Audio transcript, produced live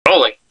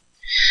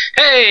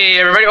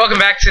everybody, welcome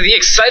back to the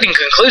exciting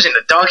conclusion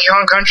of Donkey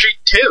Kong Country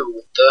 2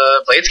 with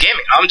Blades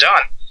Gaming. I'm John.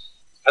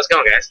 How's it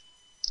going, guys?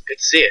 Good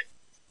to see you.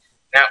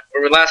 Now,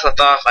 where we last left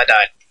off, I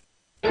died.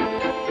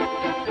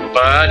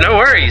 But no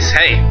worries,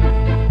 hey.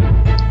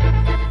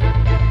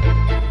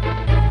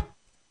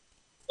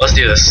 Let's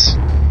do this.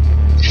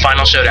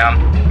 Final showdown.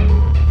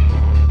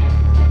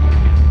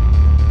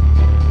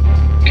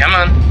 Come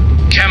on.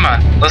 Come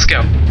on, let's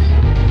go.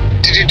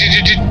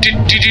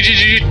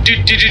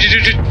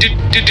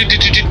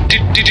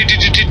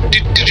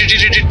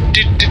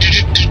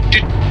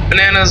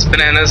 Bananas,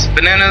 bananas,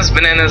 bananas,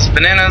 bananas,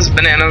 bananas, bananas,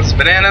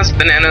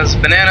 bananas, bananas,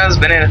 bananas,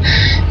 bananas,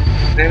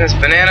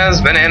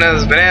 bananas, bananas,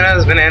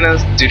 bananas,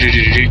 bananas,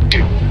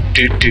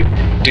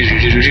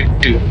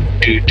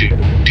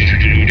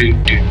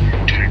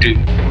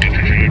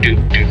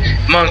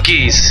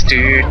 monkeys.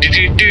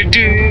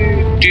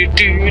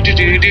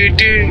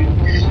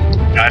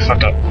 I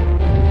fucked up.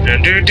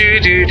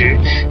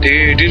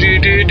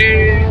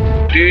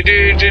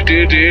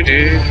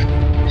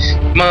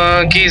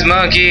 Monkeys,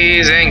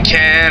 monkeys, and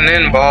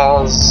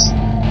cannonballs.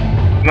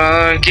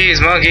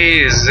 Monkeys,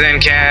 monkeys,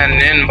 and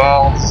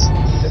cannonballs.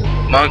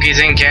 Monkeys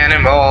and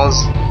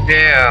cannonballs,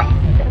 yeah.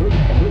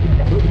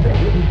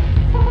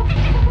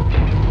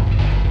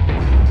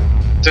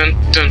 Dun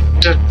dun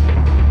dun.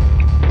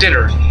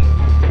 Dinner.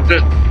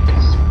 Dun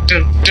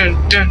dun dun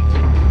dun.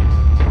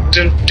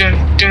 Dun, dun,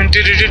 dun,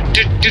 dun,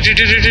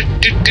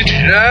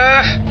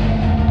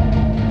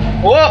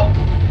 whoa!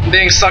 I'm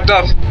being sucked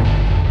up.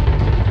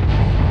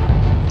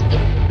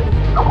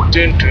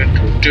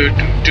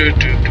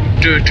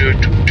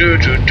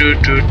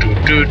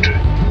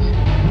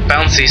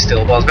 Bouncy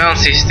steel balls,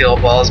 bouncy steel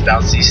balls,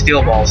 bouncy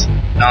steel balls.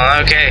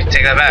 Oh, okay,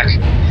 take that back.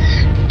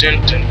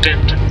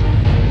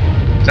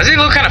 Does he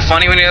look kind of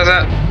funny when he does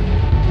that?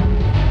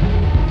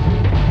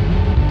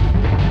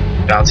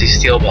 Bouncy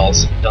steel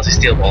balls, bouncy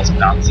steel balls,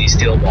 bouncy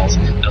steel balls,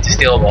 bouncy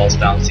steel balls,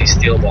 bouncy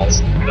steel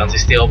balls, bouncy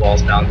steel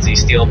balls, bouncy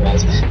steel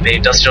balls, made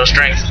industrial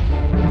strength.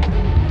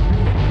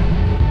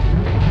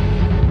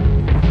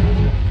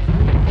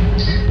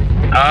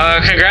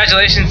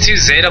 Congratulations to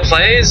Zeta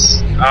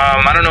Plays.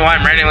 I don't know why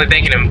I'm randomly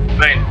thanking him.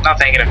 I mean, not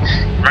thanking him.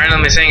 I'm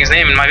randomly saying his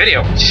name in my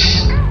video.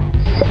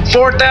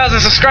 4,000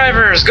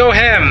 subscribers, go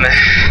him!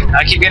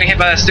 I keep getting hit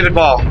by that stupid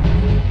ball.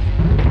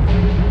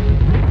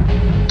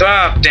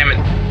 Ah, damn it.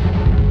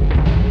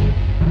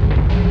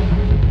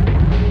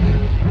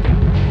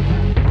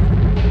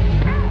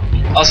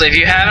 Also, if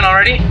you haven't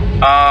already,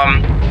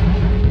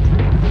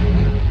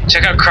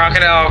 check out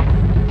Crocodile.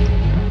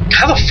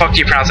 How the fuck do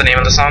you pronounce the name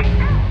of the song?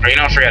 Or you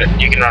don't forget it.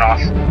 You can run off.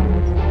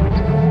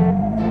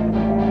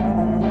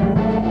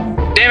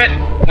 Damn it!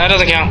 That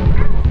doesn't count.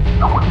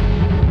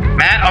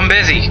 Matt, I'm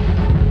busy.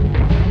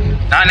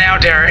 Not now,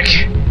 Derek.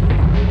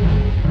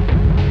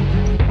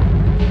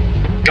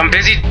 I'm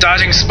busy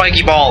dodging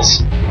spiky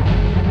balls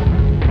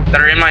that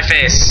are in my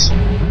face.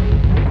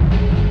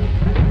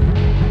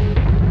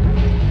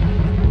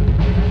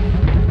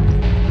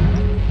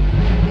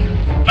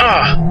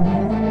 Ah!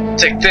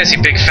 Take this,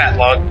 you big fat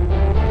log.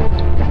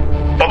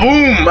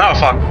 Ba-boom! Oh,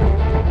 fuck.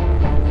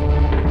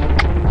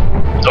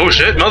 Oh,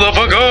 shit,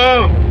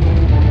 motherfucker!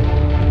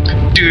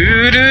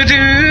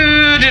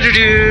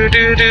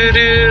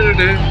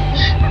 Do-do-do-do-do-do-do-do-do.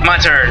 My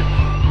turn.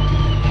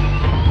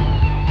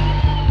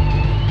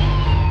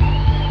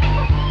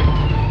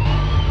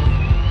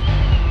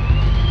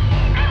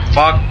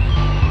 Fuck.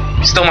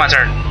 Still my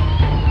turn.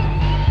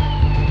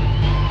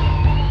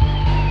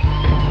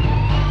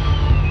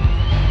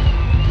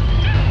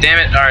 Damn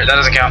it. Alright, that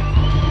doesn't count.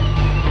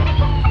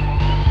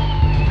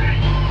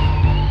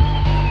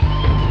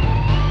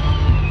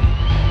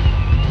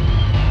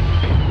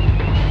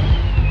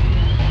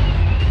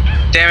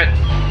 Damn it.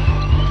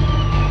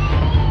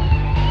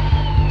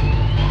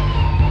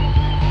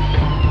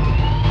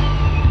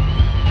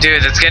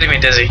 Dude, that's getting me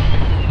dizzy.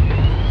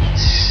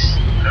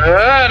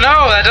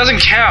 No, that doesn't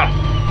count.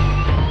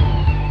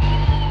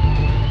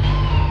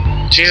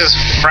 Jesus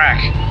frack.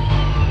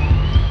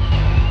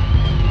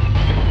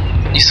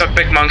 You suck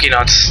big monkey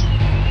nuts.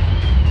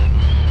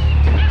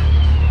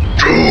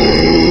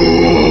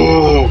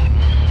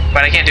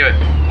 But I can't do it.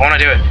 I wanna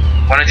do it.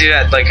 I wanna do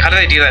that. Like, how do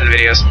they do that in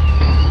videos?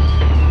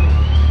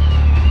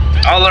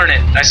 I'll learn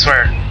it, I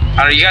swear.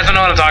 I don't, you guys don't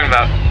know what I'm talking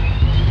about.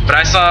 But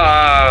I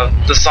saw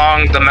the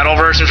song, the metal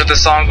version for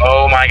this song.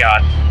 Oh my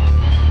god.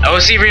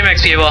 OC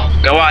Remix, people.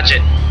 Go watch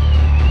it.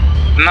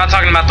 I'm not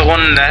talking about the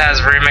one that has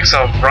a remix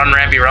of Run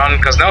Rampy Run,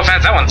 because no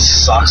offense, that one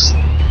sucks.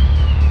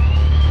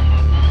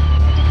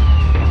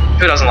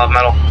 Who doesn't love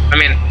metal? I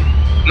mean,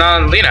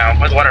 no, you know,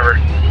 whatever.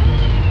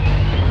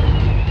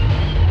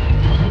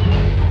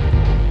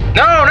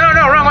 No, no,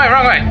 no, wrong way,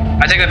 wrong way.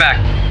 I take that back.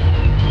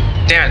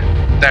 Damn it.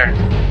 There.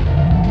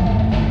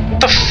 What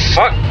the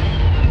fuck?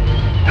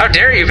 How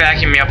dare you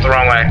vacuum me up the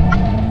wrong way?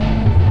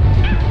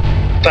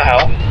 What the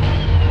hell?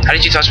 How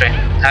did you touch me?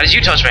 How did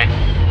you touch me?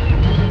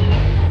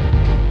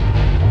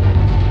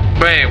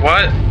 Wait,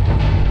 what?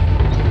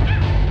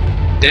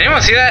 Did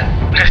anyone see that?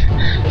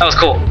 That was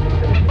cool.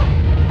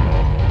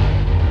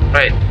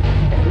 Wait.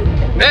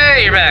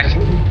 Hey, you're back.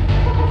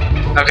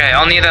 Okay,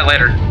 I'll need that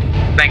later.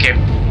 Thank you.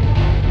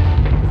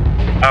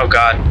 Oh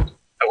god.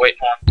 Oh wait,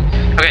 hold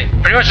on. Okay,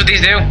 pretty much what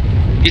these do,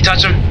 you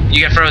touch them,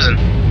 you get frozen.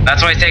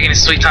 That's why he's taking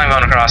his sweet time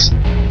going across.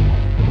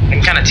 I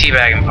can kind of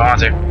teabag him if I want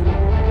to.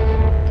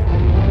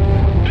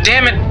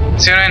 Damn it!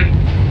 See what I mean?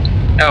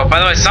 Oh, by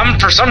the way,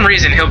 for some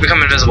reason he'll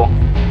become invisible.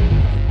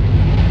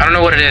 I don't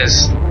know what it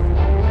is.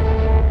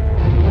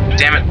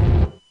 Damn it.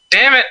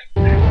 Damn it!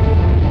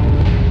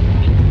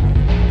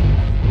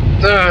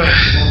 Ugh.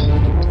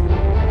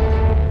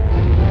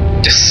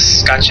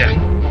 Just gotcha.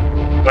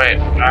 Wait.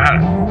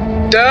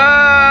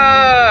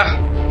 Duh!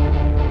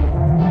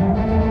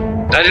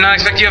 I did not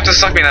expect you to have to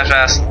suck me that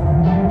fast.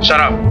 Shut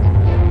up.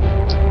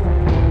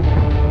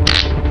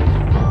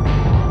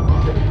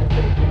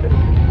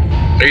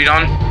 Are you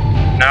done?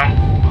 No?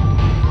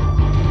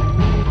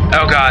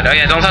 Oh god. Oh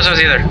yeah, don't touch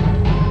those either.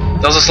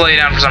 Those will slow you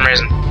down for some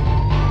reason.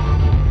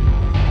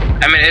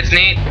 I mean, it's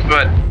neat,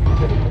 but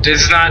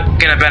it's not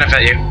gonna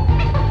benefit you.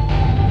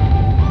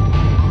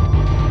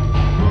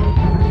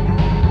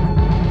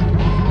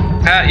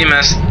 Ah, you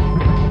missed.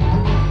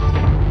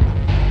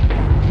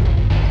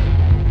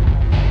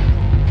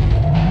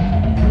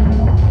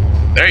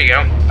 There you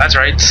go. That's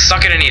right.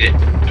 Suck it and eat it.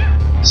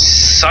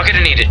 Suck it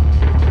and eat it.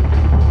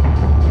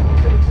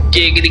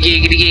 Giggity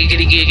giggity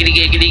giggity giggity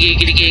giggity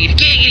giggity giggity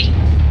giggity.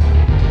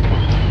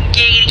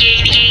 Giggity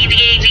giggity giggity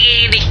giggity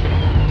giggity.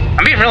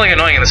 I'm being really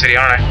annoying in this video,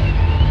 aren't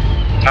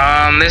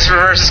I? This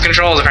reverses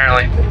controls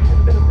apparently.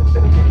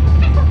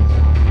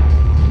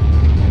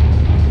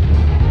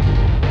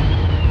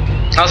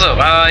 Also,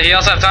 you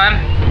also have time?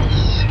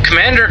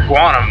 Commander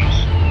Guanum.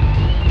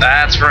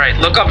 That's right.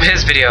 Look up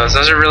his videos.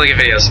 Those are really good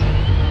videos.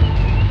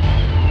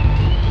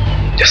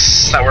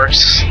 Yes, that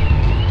works.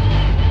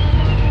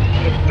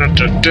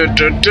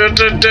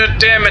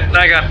 Damn it,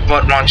 I got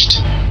butt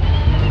munched.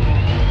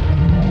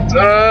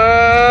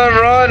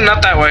 Run,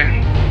 not that way.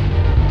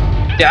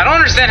 Yeah, I don't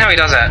understand how he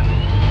does that.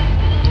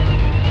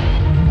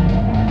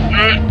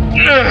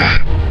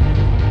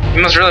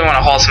 He must really want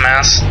to haul some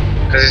ass,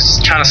 because he's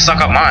trying to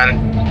suck up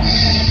mine.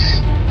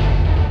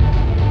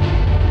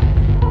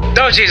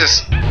 Oh,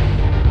 Jesus.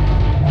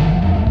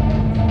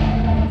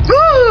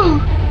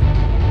 Woo!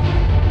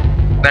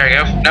 There you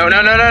go. No,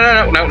 no, no, no,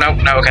 no, no, no,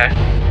 no, okay.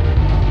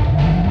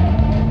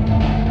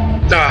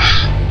 Ugh.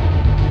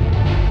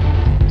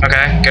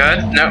 Okay, good.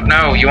 No,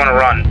 no, you want to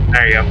run.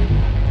 There you go.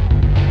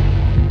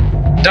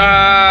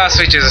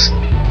 Sweet Jesus.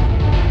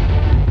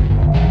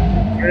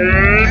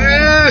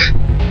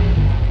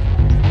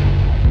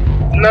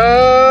 No!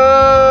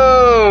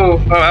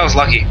 Oh, that was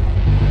lucky.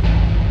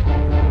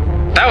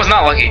 That was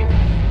not lucky.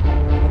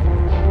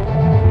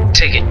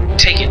 Take it.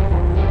 Take it.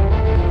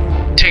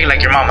 Take it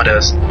like your mama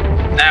does.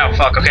 Oh,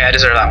 fuck. Okay, I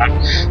deserve that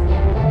one.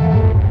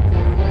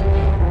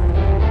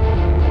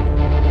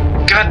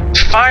 God,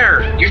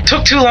 fire! You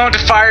took too long to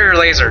fire your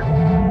laser.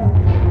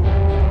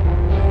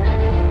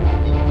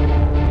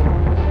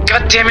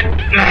 God damn it.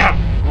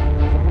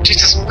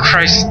 Jesus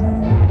Christ.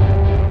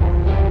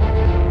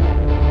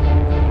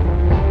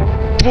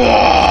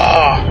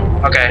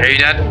 Whoa! Okay, are you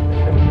dead?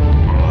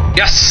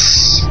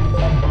 Yes!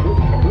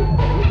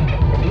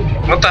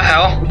 What the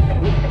hell?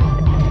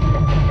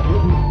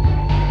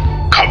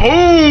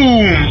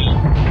 Kaboom!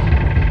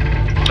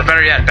 Or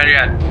better yet,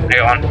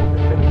 hang on.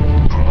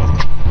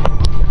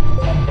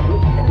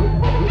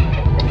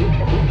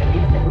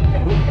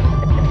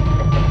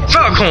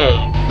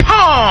 Falcon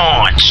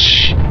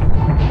Punch!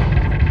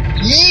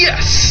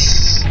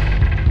 Yes!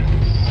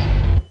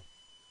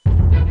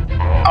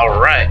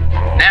 Alright,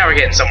 now we're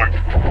getting somewhere.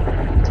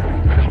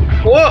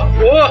 Whoa,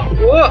 whoa,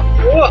 whoa,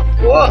 whoa,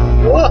 whoa,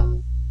 whoa.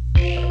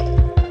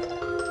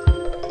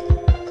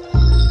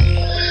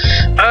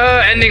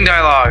 Ending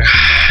dialogue.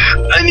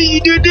 I need you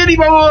to do ditty,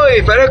 my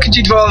boy, but how could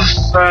you evolve?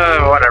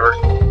 Whatever.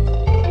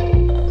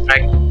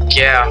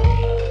 Yeah.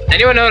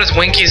 Anyone notice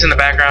Winky's in the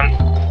background?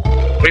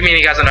 What do you mean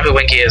you guys don't know who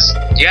Winky is?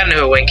 You gotta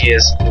know who Winky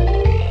is.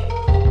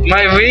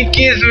 My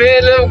Winky is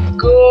made of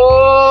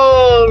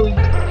gold!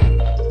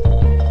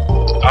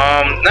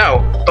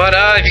 No. But,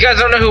 if you guys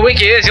don't know who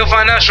Winky is, you'll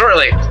find out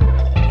shortly.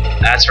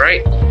 That's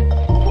right.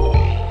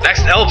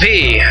 Next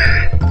LP.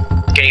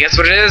 Can you guess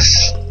what it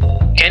is?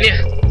 Can you?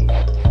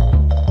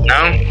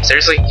 No?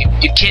 Seriously?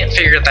 You can't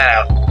figure that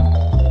out.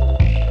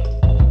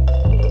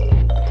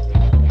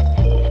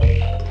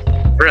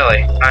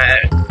 Really?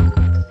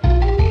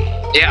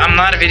 Yeah, I'm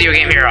not a video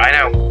game hero, I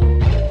know.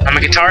 I'm a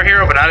guitar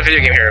hero, but not a video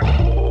game hero.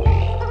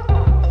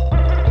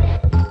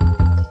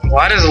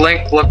 Why does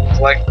Link look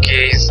like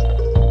he's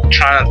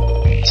trying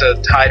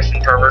to hide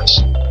from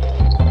perverts?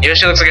 He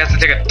actually looks like he has to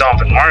take a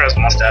dump, and Mario's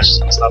mustache is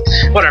messed up.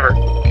 Whatever.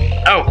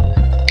 Oh,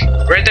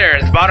 right there,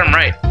 at the bottom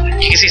right.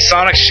 You can see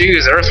Sonic's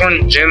shoes,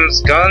 Earthworm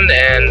Jim's gun,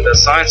 and the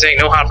sign saying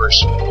no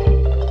hoppers.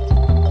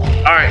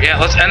 Alright, yeah,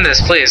 let's end this,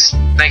 please.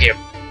 Thank you.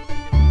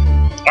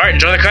 Alright,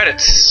 enjoy the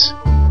credits.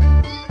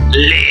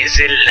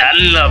 Lazy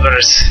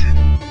landlubbers.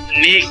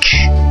 Nick.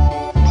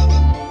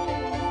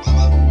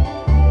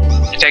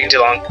 You're taking too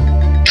long.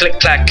 Click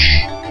clack.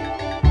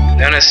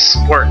 Known as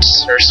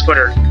Squirts, or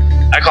Squitter.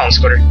 I call him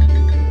Squitter.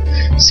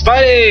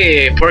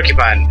 Spidey!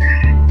 Porcupine.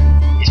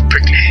 He's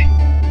prickly.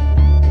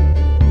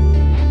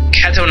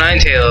 Kato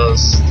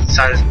Ninetails.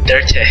 Sounds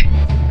dirty.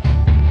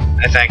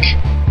 I think.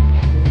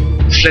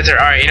 Flitter.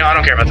 Alright, you know, I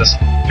don't care about this.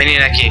 Mini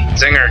Neki.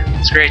 Zinger.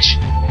 Screech.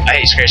 I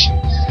hate Screech.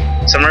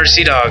 Submerged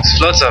Sea Dogs.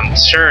 Flotsam.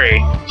 Shuri.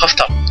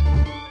 Hufftup.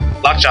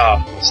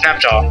 Lockjaw.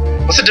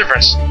 Snapjaw. What's the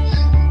difference?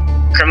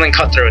 Kremling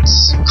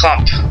Cutthroats.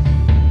 Clump.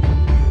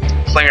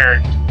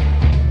 Flinger.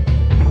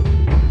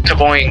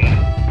 Kaboing.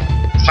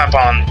 Clamp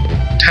on.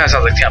 Kinda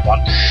sounds like tap on.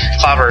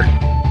 Clobber.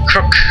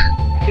 Crook.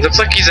 He looks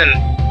like he's in.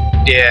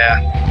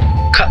 Yeah.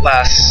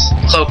 Cutlass.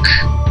 Cloak.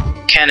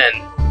 Cannon.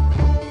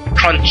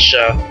 Crunch.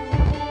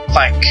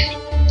 Plank.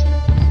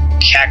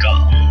 Cackle.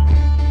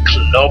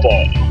 Clobo.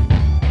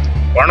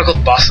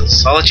 Barnacled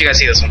Bosses. I'll let you guys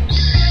see this one.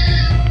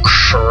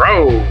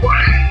 Crow.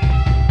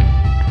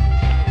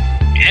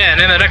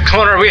 And in the next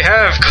corner we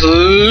have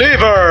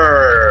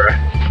Cleaver.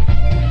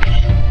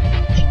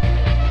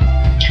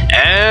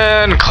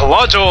 And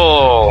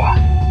Clawjol.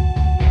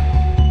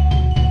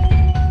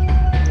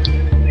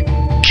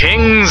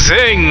 King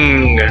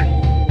Zing.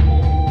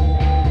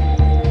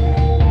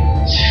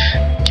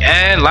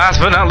 And last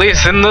but not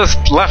least, in the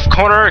left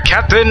corner,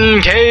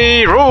 Captain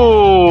K.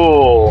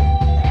 Rool.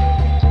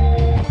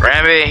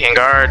 Rambi,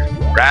 Engard,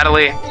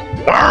 Rattly,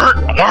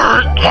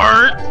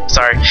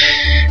 sorry,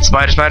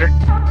 Spider.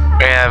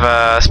 We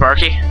have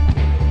Sparky,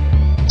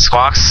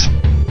 Squawks,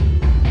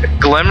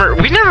 Glimmer.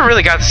 We never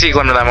really got to see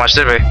Glimmer that much,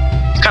 did we?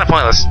 It's kind of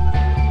pointless.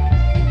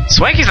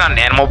 Swanky's not an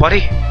animal,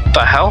 buddy. What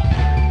the hell?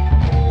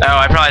 Oh,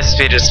 I probably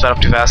sped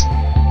up too fast.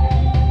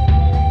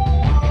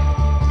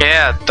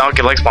 Yeah,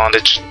 Donkey Legs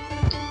Bondage.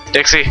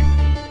 Dixie,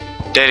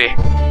 Diddy,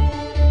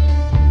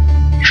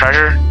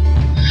 Treasure.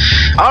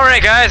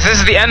 Alright guys, this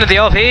is the end of the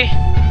LP.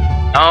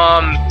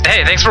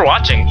 Hey, thanks for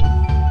watching.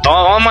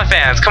 All my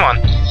fans, come on.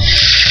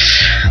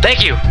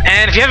 Thank you.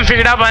 And if you haven't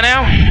figured out by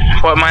now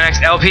what my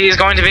next LP is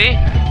going to be,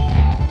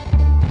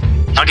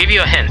 I'll give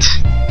you a hint.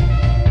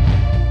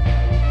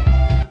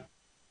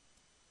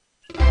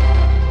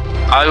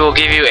 I will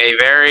give you a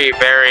very,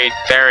 very,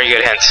 very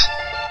good hint.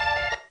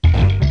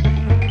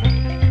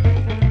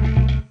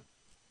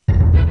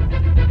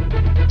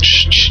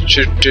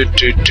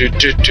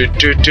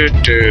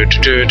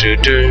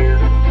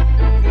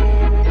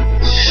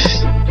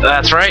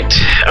 That's right.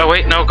 Oh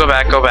wait, no, go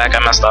back, I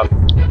messed up.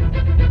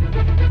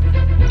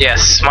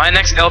 Yes, my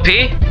next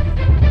LP.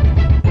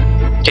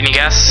 Can you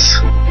guess?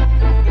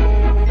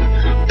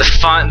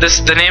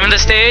 The name of the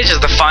stage is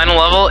the final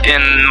level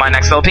in my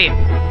next LP.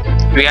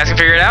 If you guys can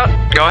figure it out,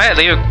 go ahead,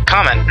 leave a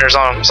comment or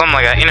something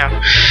like that, you know.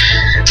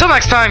 Till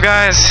next time,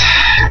 guys.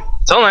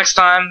 Till next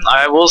time,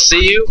 I will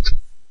see you.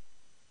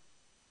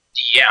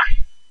 Yeah.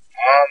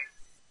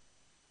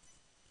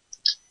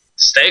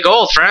 Stay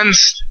gold,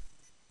 friends.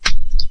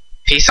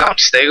 Peace out.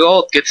 Stay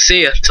gold. Good to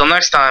see you. Till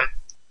next time.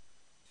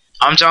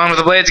 I'm John with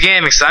the Blades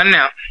Gaming, signing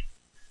out.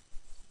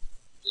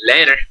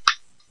 Later.